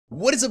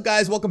What is up,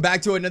 guys? Welcome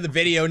back to another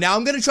video. Now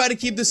I'm gonna try to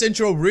keep this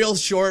intro real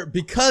short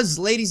because,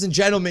 ladies and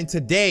gentlemen,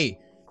 today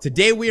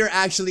we are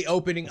actually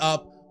opening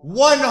up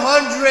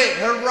 100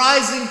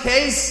 Horizon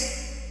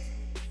cases.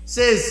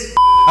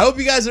 I hope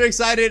you guys are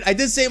excited. I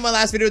did say in my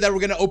last video that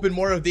we're gonna open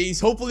more of these.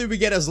 Hopefully we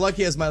get as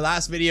lucky as my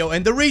last video.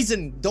 And the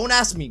reason, don't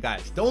ask me,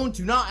 guys, do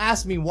not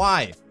ask me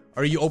why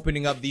are you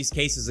opening up these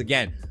cases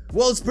again.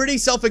 Well, it's pretty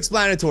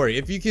self-explanatory.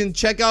 If you can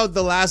check out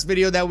the last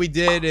video that we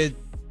did, it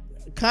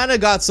kind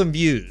of got some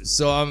views,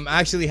 so I'm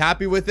actually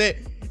happy with it,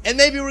 and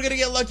maybe we're gonna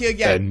get lucky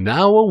again. And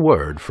now a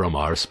word from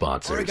our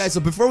sponsors. Alright guys, so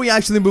before we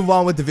actually move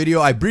on with the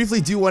video, I briefly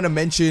do want to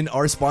mention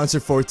our sponsor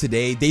for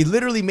today. They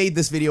literally made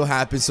this video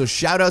happen, so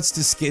shout outs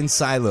to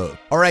SkinSilo.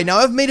 Alright, now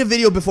I've made a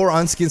video before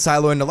on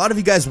SkinSilo, and a lot of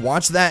you guys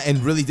watched that and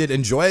really did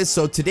enjoy it.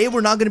 So today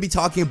we're not going to be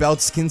talking about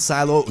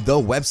SkinSilo, the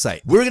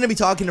website. We're going to be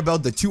talking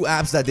about the two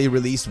apps that they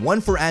released,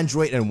 one for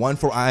Android and one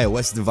for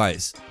iOS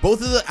device.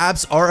 Both of the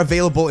apps are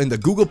available in the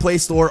Google Play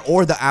Store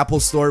or the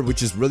Apple Store,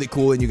 which is really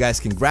cool, and you guys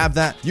can grab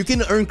that. You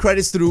can earn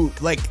credits through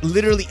like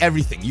literally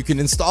everything. You can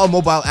install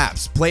mobile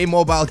apps, play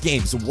mobile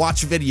games,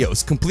 watch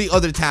videos, complete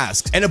other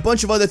tasks, and a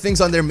bunch of other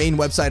things on their main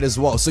website as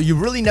well. So you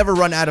really never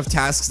run out of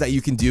tasks that you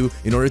can do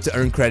in order to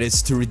earn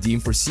credits to redeem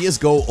for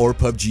CSGO or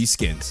PUBG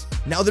skins.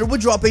 Now their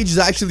withdraw page is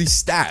actually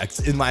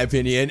stacked in my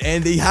opinion,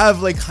 and they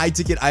have like high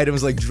ticket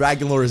items like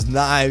Dragon Lore's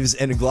knives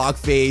and Glock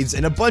fades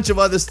and a bunch of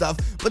other stuff,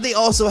 but they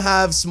also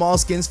have small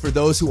skins for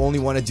those who only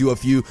want to do a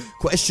few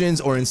questions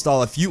or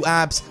install a few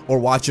apps or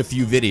watch a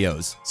few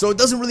videos. So it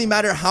doesn't really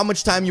matter how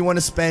much time you want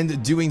to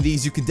spend doing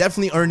these, you can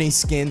definitely earn a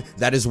skin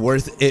that is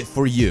worth it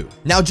for you.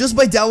 Now just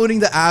by downloading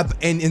the app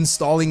and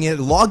installing it,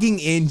 logging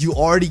in, you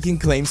already can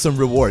claim some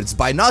rewards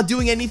by not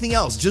doing anything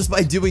else, just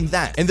by doing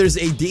that. And there's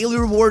a daily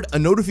reward, a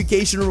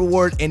notification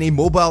reward, and a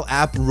mobile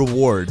app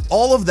reward.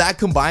 All of that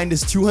combined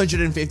is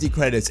 250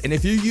 credits, and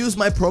if you use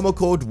my promo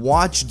code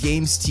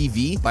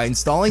WatchGamesTV by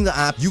installing the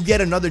app, you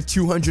get another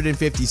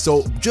 250.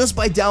 So just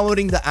by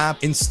downloading the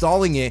app,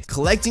 installing it,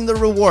 collecting the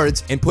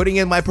rewards, and putting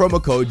in my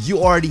promo code, you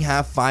already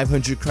have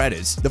 500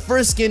 credits. The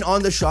first skin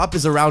on the shop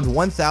is around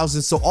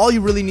 1,000, so all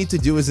you really need to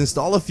do is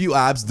install a few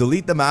apps,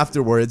 delete them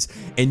afterwards,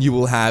 and you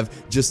will have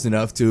just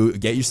enough to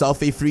get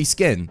yourself a free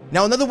skin.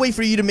 Now another way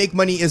for you to make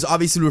money is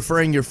obviously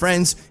referring your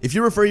friends. If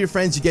you refer your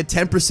friends, you get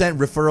 10%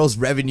 referrals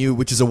revenue,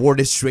 which is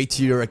awarded straight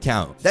to your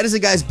account. That is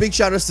it, guys. Big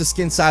shout outs to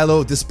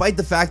SkinSilo. Despite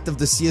the fact of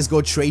the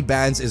CSGO trade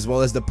bans as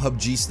well as the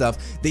PUBG stuff,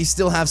 they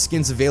still have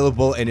skins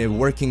available and it's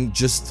working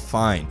just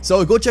fine.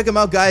 So go check them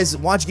out, guys.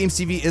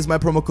 WatchGamesTV is my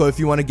promo code if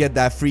you want to get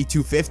that free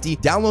 250.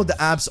 Download the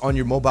apps on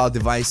your mobile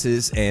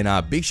devices, and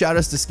big shout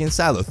outs to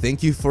SkinSilo.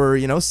 Thank you for,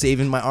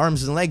 saving my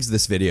arms and legs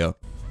this video.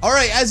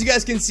 Alright, as you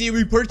guys can see,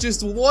 we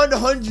purchased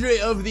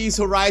 100 of these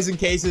Horizon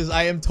cases.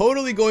 I am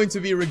totally going to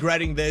be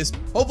regretting this.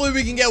 Hopefully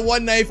we can get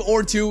one knife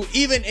or two,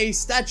 even a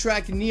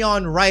StatTrak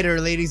Neon Rider,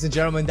 ladies and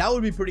gentlemen. That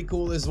would be pretty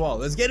cool as well.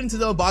 Let's get into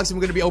the unboxing. We're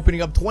going to be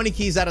opening up 20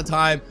 keys at a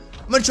time.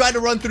 I'm going to try to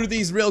run through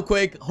these real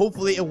quick.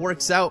 Hopefully it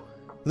works out.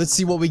 Let's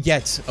see what we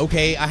get.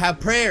 Okay, I have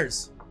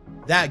prayers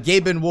that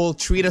Gaben will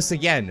treat us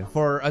again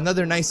for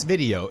another nice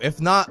video.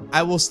 If not,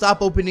 I will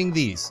stop opening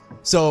these.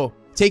 So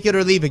take it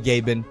or leave it,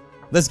 Gaben.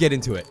 Let's get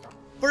into it.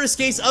 First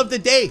case of the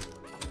day,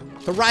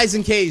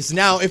 Horizon case.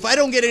 Now, if I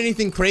don't get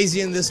anything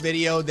crazy in this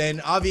video,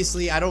 then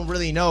obviously I don't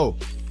really know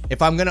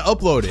if I'm gonna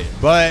upload it,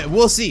 but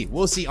we'll see.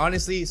 We'll see.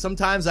 Honestly,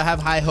 sometimes I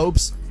have high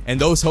hopes and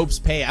those hopes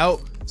pay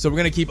out, so we're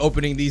gonna keep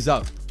opening these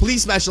up.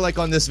 Please smash a like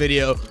on this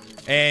video,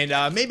 and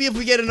maybe if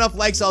we get enough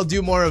likes, I'll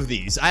do more of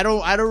these. I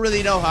don't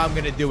really know how I'm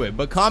gonna do it,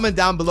 but comment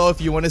down below if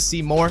you want to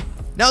see more.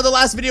 Now, the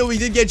last video we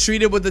did get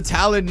treated with the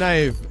Talon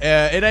knife,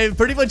 and I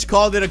pretty much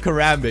called it a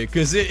karambit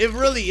because it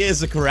really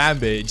is a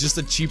karambit, just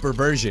a cheaper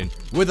version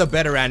with a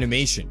better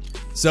animation.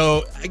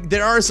 So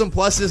there are some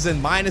pluses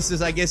and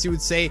minuses, I guess you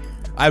would say.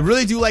 I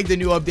really do like the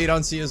new update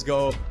on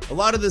CSGO. A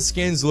lot of the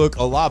skins look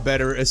a lot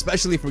better,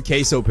 especially for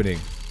case opening.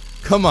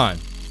 Come on.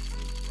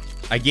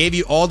 I gave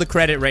you all the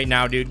credit right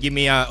now, dude. Give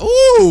me a...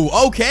 Ooh,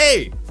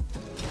 okay.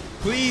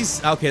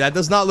 Please. Okay, that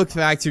does not look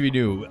factory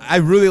new. I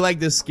really like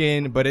this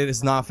skin, but it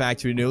is not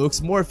factory new. It looks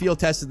more field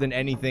tested than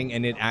anything,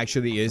 and it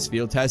actually is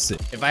field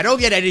tested. If I don't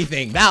get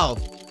anything,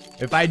 Valve,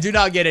 if I do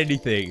not get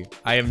anything,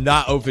 I am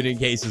not opening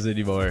cases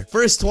anymore.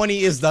 First 20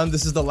 is done.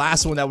 This is the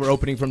last one that we're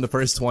opening from the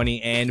first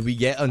 20, and we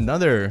get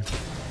another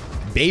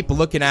Bape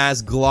looking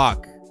ass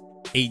Glock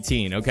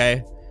 18,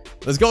 okay?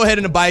 Let's go ahead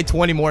and buy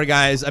 20 more,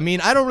 guys. I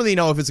mean, I don't really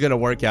know if it's gonna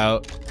work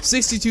out.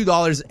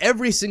 $62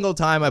 every single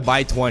time I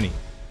buy 20.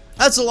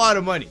 That's a lot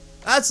of money.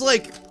 That's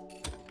like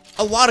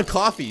a lot of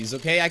coffees,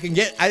 okay? I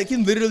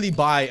can literally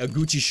buy a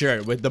Gucci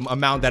shirt with the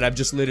amount that I've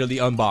just literally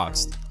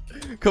unboxed.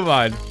 Come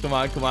on. Come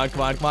on, come on,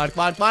 come on, come on,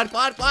 come on, come on, come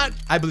on, come on.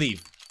 I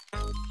believe.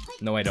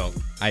 No, I don't.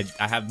 I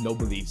have no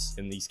beliefs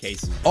in these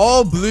cases.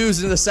 All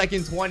blues in the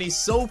second 20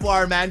 so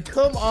far, man.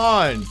 Come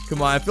on.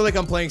 Come on. I feel like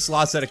I'm playing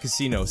slots at a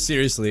casino.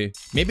 Seriously.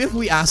 Maybe if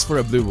we ask for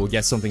a blue, we'll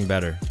get something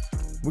better.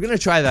 We're gonna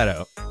try that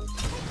out.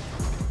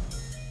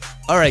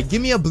 Alright,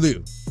 give me a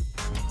blue.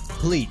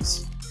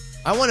 Please.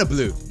 I want a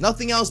blue.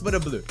 Nothing else but a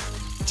blue.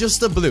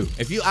 Just a blue.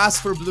 If you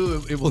ask for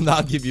blue, it will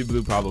not give you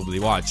blue probably.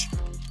 Watch.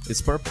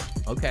 It's purple.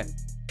 Okay.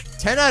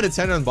 10 out of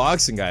 10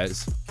 unboxing,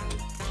 guys.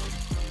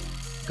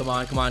 Come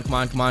on, come on, come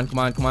on, come on, come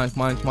on, come on,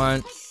 come on, come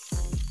on.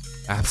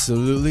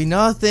 Absolutely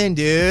nothing,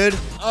 dude.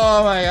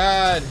 Oh my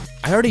god.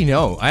 I already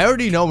know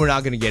we're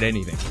not gonna get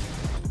anything.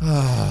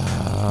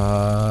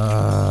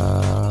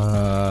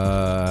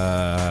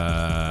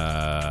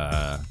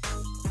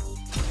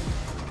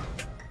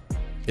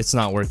 It's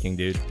not working,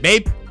 dude.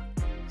 Babe,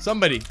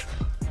 somebody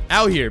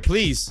out here,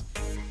 please.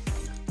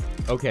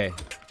 Okay,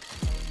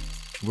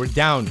 we're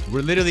down.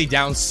 We're literally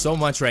down so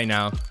much right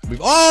now.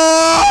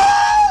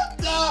 Oh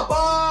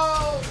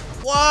no!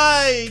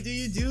 Why do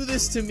you do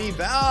this to me,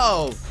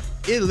 Valve?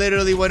 It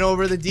literally went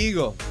over the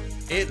deagle.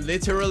 It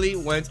literally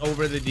went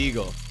over the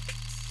deagle.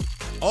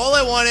 All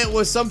I wanted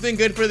was something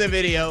good for the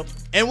video,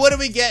 and what do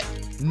we get?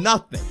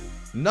 Nothing.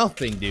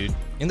 Nothing, dude.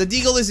 And the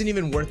deagle isn't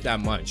even worth that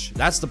much.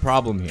 That's the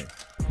problem here.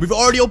 We've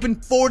already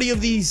opened 40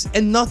 of these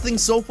and nothing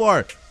so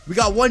far. We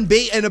got one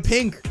bait and a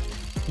pink.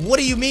 What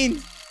do you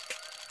mean?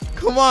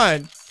 Come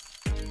on.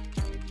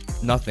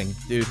 Nothing,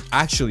 dude.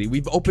 Actually,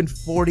 we've opened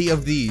 40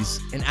 of these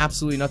and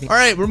absolutely nothing. All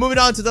right, we're moving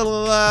on to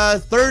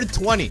the third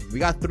 20. We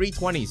got 3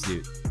 20s,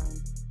 dude.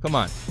 Come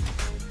on.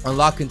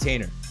 Unlock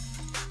container.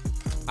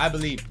 I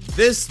believe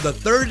this, the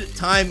third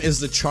time is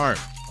the charm,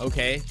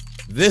 okay?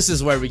 This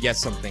is where we get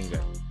something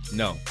good.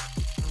 No.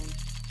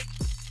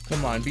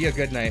 Come on, be a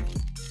good knife.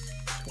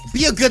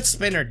 Be a good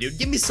spinner, dude.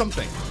 Give me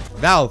something.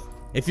 Valve,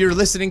 if you're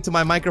listening to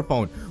my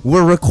microphone,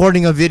 we're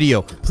recording a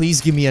video. Please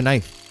give me a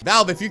knife.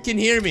 Valve, if you can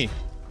hear me,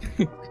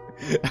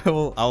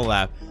 I'll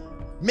laugh.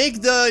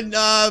 Make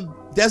the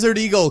Desert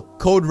Eagle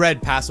code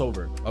red pass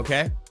over,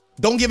 okay?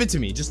 Don't give it to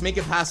me. Just make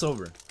it pass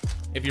over.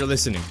 If you're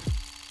listening.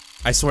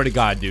 I swear to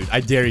God, dude. I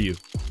dare you.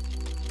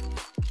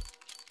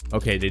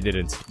 Okay, they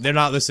didn't. They're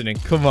not listening.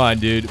 Come on,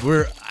 dude.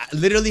 I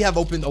literally have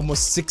opened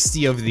almost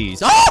 60 of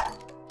these. Ah!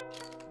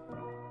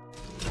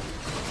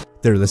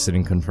 They're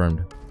listening,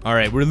 confirmed. All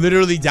right, we're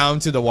literally down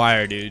to the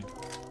wire, dude.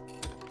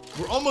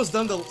 We're almost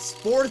done the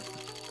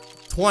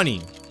fourth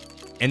 20.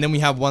 And then we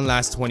have one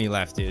last 20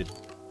 left, dude.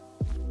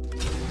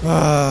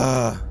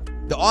 The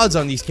odds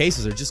on these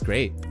cases are just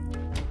great.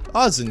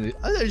 Odds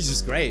are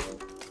just great.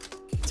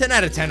 10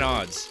 out of 10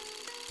 odds.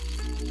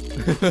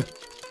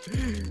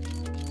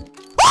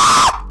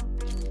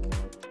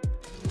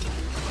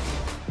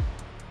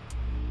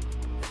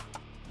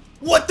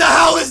 What the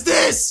hell is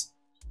this?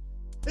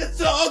 It's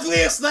the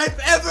ugliest knife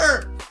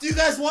ever! Do you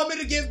guys want me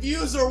to get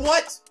views or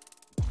what?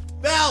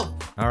 Valve!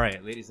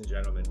 Alright, ladies and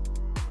gentlemen.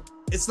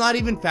 It's not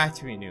even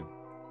factory new.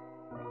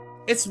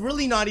 It's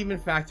really not even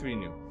factory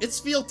new. It's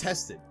field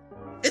tested.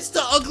 It's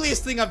the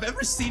ugliest thing I've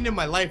ever seen in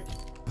my life.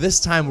 This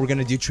time we're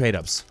gonna do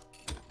trade-ups.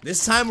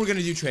 This time we're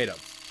gonna do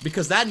trade-ups.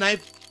 Because that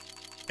knife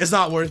is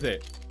not worth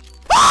it.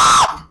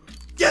 Ah!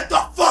 Get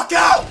the fuck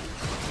out!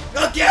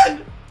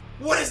 Again!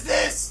 What is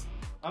this?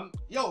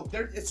 Yo,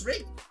 it's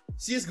rigged.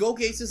 CSGO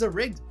cases are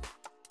rigged.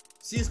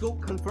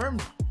 CSGO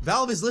confirmed.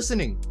 Valve is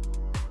listening.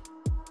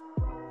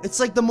 It's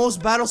like the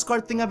most battle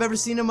scarred thing I've ever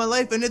seen in my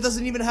life, and it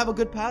doesn't even have a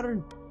good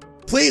pattern.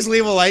 Please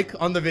leave a like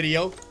on the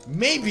video.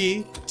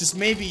 Maybe, just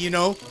maybe, you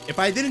know, if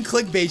I didn't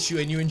clickbait you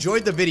and you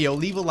enjoyed the video,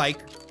 leave a like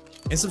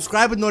and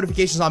subscribe with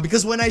notifications on,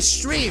 because when I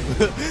stream,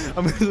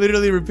 I'm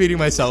literally repeating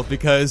myself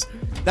because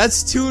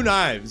that's 2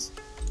 knives,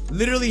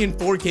 literally in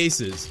 4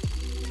 cases.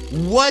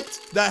 What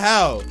the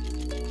hell?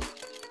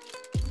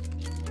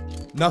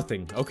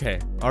 Nothing. Okay.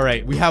 All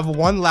right. We have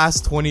one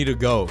last 20 to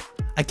go.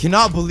 I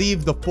cannot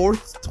believe the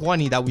 4th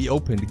 20 that we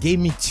opened gave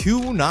me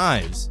 2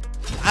 knives.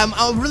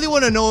 I really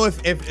want to know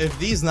if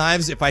these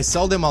knives, if I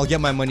sell them, I'll get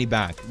my money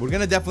back. We're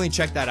going to definitely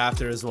check that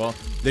after as well.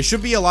 There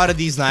should be a lot of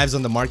these knives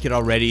on the market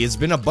already. It's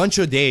been a bunch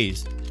of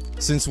days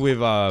since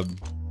we've, I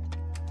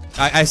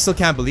still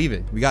can't believe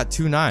it. We got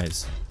 2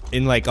 knives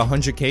in like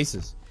 100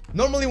 cases.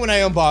 Normally when I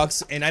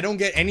unbox and I don't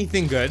get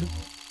anything good,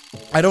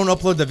 I don't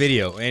upload the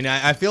video. And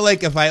I feel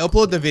like if I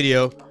upload the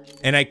video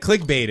and I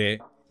clickbait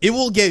it, it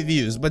will get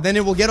views, but then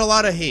it will get a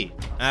lot of hate.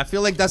 And I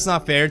feel like that's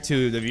not fair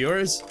to the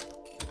viewers.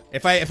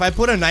 If I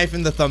put a knife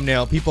in the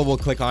thumbnail, people will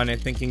click on it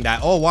thinking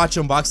that, oh, watch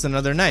unbox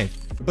another knife.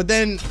 But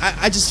then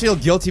I just feel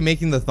guilty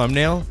making the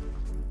thumbnail.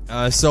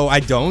 So I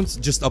don't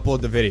just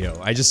upload the video.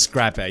 I just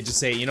scrap it. I just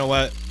say, you know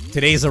what?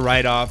 Today's a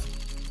write-off.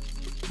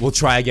 We'll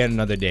try again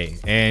another day.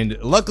 And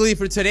luckily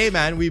for today,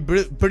 man, we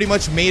pretty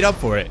much made up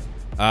for it.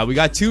 We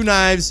got 2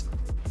 knives.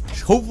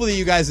 Hopefully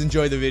you guys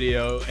enjoyed the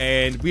video.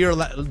 And we are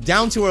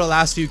down to our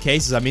last few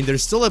cases. I mean,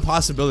 there's still a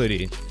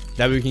possibility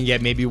that we can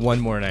get maybe 1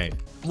 more knife.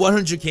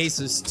 100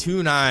 cases,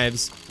 2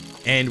 knives,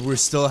 and we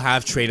still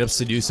have trade-ups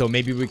to do, so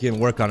maybe we can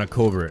work on a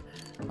covert.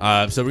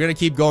 So we're gonna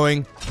keep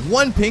going.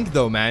 1 pink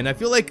though, man. I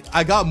feel like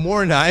I got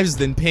more knives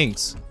than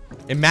pinks.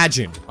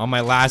 Imagine, on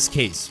my last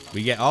case,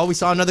 we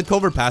saw another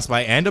covert pass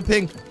by and a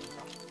pink.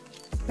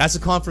 That's a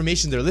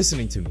confirmation they're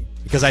listening to me,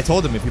 because I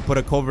told them if you put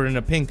a covert in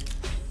a pink.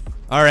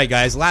 Alright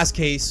guys, last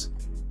case,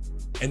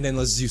 and then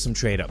let's do some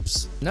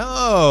trade-ups.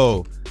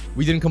 No!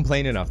 We didn't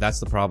complain enough, that's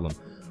the problem.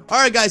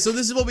 Alright guys, so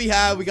this is what we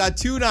have. We got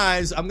 2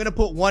 knives. I'm gonna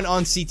put one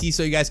on CT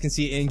so you guys can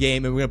see it in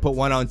game, and we're gonna put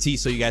one on T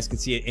so you guys can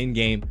see it in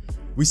game.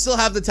 We still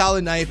have the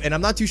talon knife, and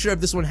I'm not too sure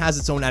if this one has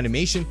its own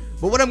animation,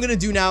 but what I'm gonna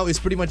do now is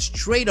pretty much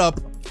trade up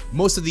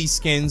most of these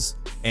skins,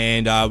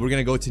 and we're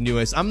gonna go to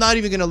newest. I'm not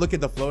even gonna look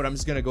at the float. I'm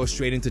just gonna go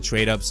straight into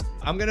trade ups.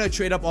 I'm gonna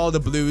trade up all the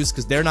blues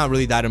because they're not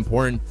really that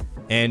important,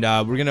 and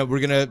we're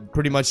gonna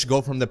pretty much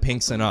go from the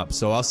pinks and up.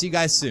 So I'll see you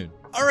guys soon.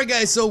 Alright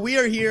guys, so we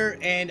are here,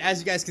 and as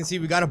you guys can see,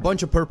 we got a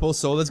bunch of purple,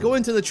 so let's go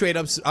into the trade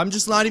ups. I'm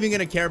just not even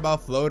gonna care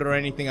about float or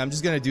anything. I'm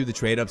just gonna do the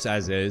trade ups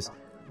as is.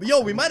 But yo,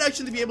 we might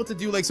actually be able to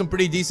do like some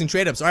pretty decent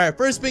trade ups. Alright,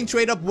 first pink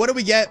trade up, what do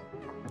we get?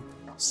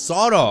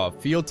 Sawed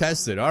off, field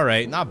tested.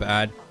 Alright, not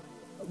bad.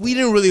 We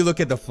didn't really look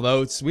at the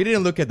floats, we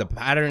didn't look at the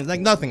patterns,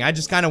 like nothing. I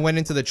just kind of went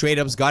into the trade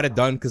ups, got it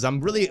done, because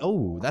I'm really,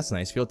 oh, that's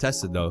nice, field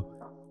tested though.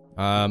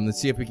 Let's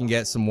see if we can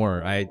get some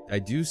more. I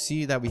do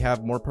see that we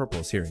have more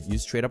purples here.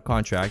 Use trade up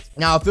contract.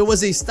 Now, if it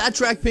was a stat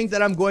track pink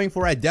that I'm going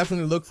for, I'd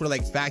definitely look for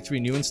like factory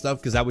new and stuff,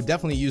 because I would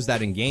definitely use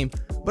that in game.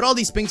 But all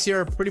these pinks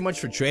here are pretty much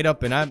for trade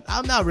up, and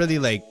I'm not really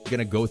like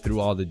gonna go through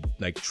all the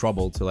like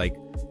trouble to like,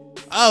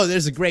 oh,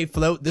 there's a great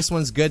float, this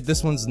one's good,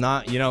 this one's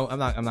not, you know. I'm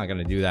not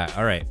gonna do that.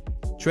 All right,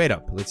 trade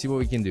up. Let's see what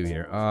we can do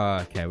here.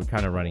 Okay, we're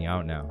kind of running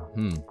out now.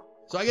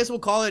 So I guess we'll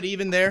call it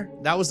even there.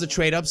 That was the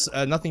trade-ups.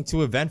 Nothing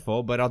too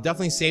eventful, but I'll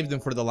definitely save them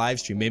for the live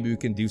stream. Maybe we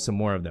can do some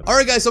more of them. All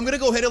right, guys, so I'm going to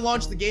go ahead and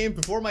launch the game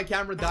before my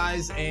camera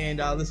dies, and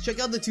let's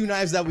check out the 2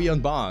 knives that we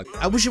unboxed.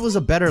 I wish it was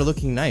a better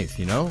looking knife,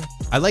 you know?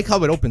 I like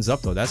how it opens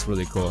up, though. That's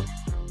really cool.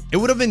 It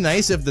would have been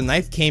nice if the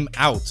knife came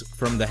out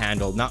from the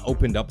handle, not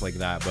opened up like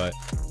that, but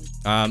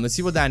let's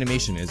see what the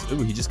animation is.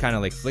 Ooh, he just kind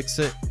of like flicks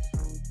it.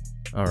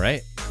 All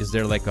right. Is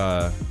there like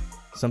a...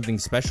 something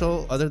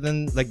special other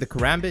than like the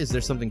karambit? Is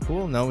there something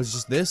cool? No, it's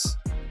just this.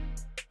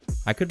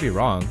 I could be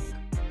wrong.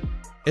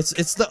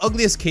 It's the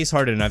ugliest case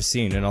hardened I've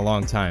seen in a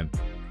long time.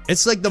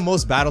 It's like the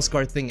most battle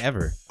scarred thing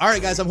ever.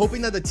 Alright guys, I'm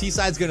hoping that the T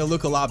side's gonna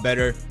look a lot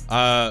better.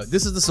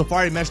 This is the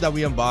safari mesh that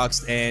we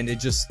unboxed, and it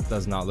just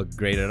does not look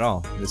great at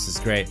all. This is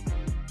great.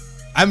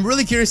 I'm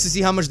really curious to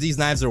see how much these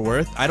knives are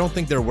worth. I don't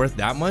think they're worth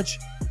that much.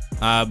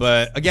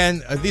 But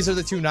again, these are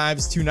the 2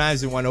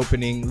 knives in one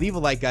opening. Leave a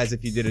like, guys,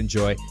 if you did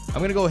enjoy.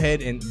 I'm gonna go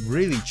ahead and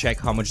really check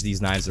how much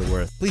these knives are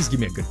worth. Please give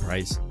me a good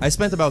price. I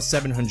spent about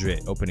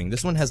 700 opening.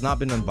 This one has not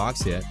been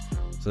unboxed yet,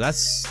 so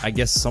that's, I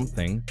guess,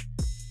 something.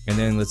 And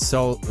then let's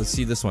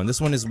see this one.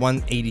 This one is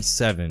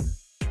 187.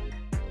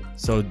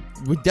 So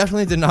we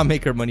definitely did not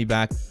make our money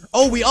back.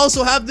 Oh, we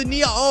also have the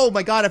Nia. Oh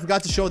my god, I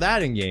forgot to show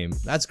that in game.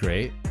 That's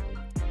great.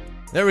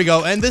 There we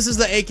go. And this is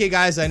the AK,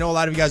 guys. I know a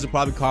lot of you guys will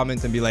probably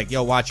comment and be like,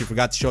 yo, watch, you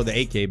forgot to show the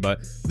AK, but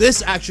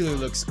this actually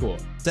looks cool.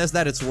 It says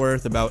that it's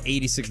worth about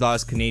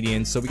 $86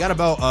 Canadian. So we got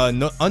about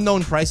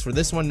unknown price for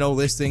this one, no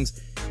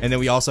listings. And then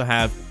we also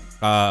have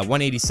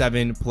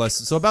 187 plus,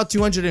 so about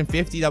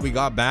 250 that we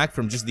got back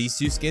from just these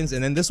 2 skins.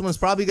 And then this one's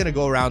probably gonna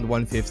go around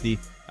 150.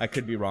 I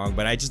could be wrong,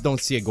 but I just don't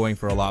see it going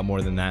for a lot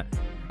more than that.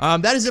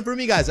 That is it for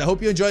me, guys. I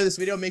hope you enjoyed this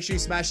video. Make sure you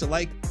smash the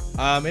like.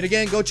 And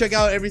again, go check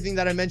out everything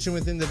that I mentioned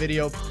within the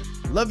video.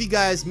 Love you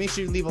guys. Make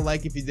sure you leave a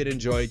like if you did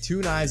enjoy.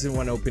 2 knives in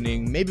one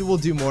opening. Maybe we'll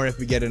do more if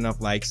we get enough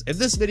likes. If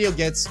this video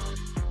gets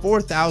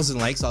 4,000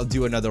 likes, I'll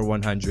do another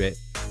 100.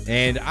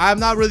 And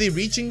I'm not really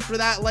reaching for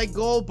that like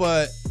goal,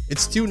 but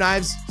it's 2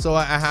 knives, so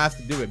I have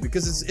to do it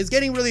because it's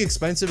getting really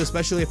expensive,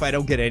 especially if I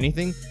don't get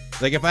anything.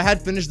 Like if I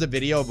had finished the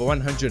video of a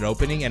 100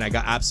 opening and I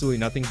got absolutely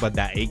nothing but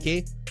that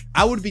AK,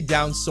 I would be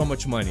down so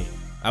much money.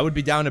 I would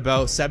be down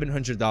about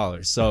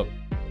 $700. So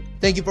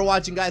thank you for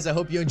watching, guys. I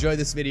hope you enjoyed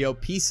this video.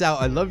 Peace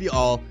out. I love you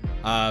all.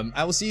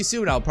 I will see you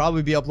soon. I'll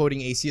probably be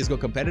uploading a CSGO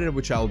competitive,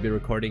 which I will be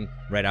recording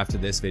right after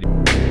this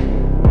video.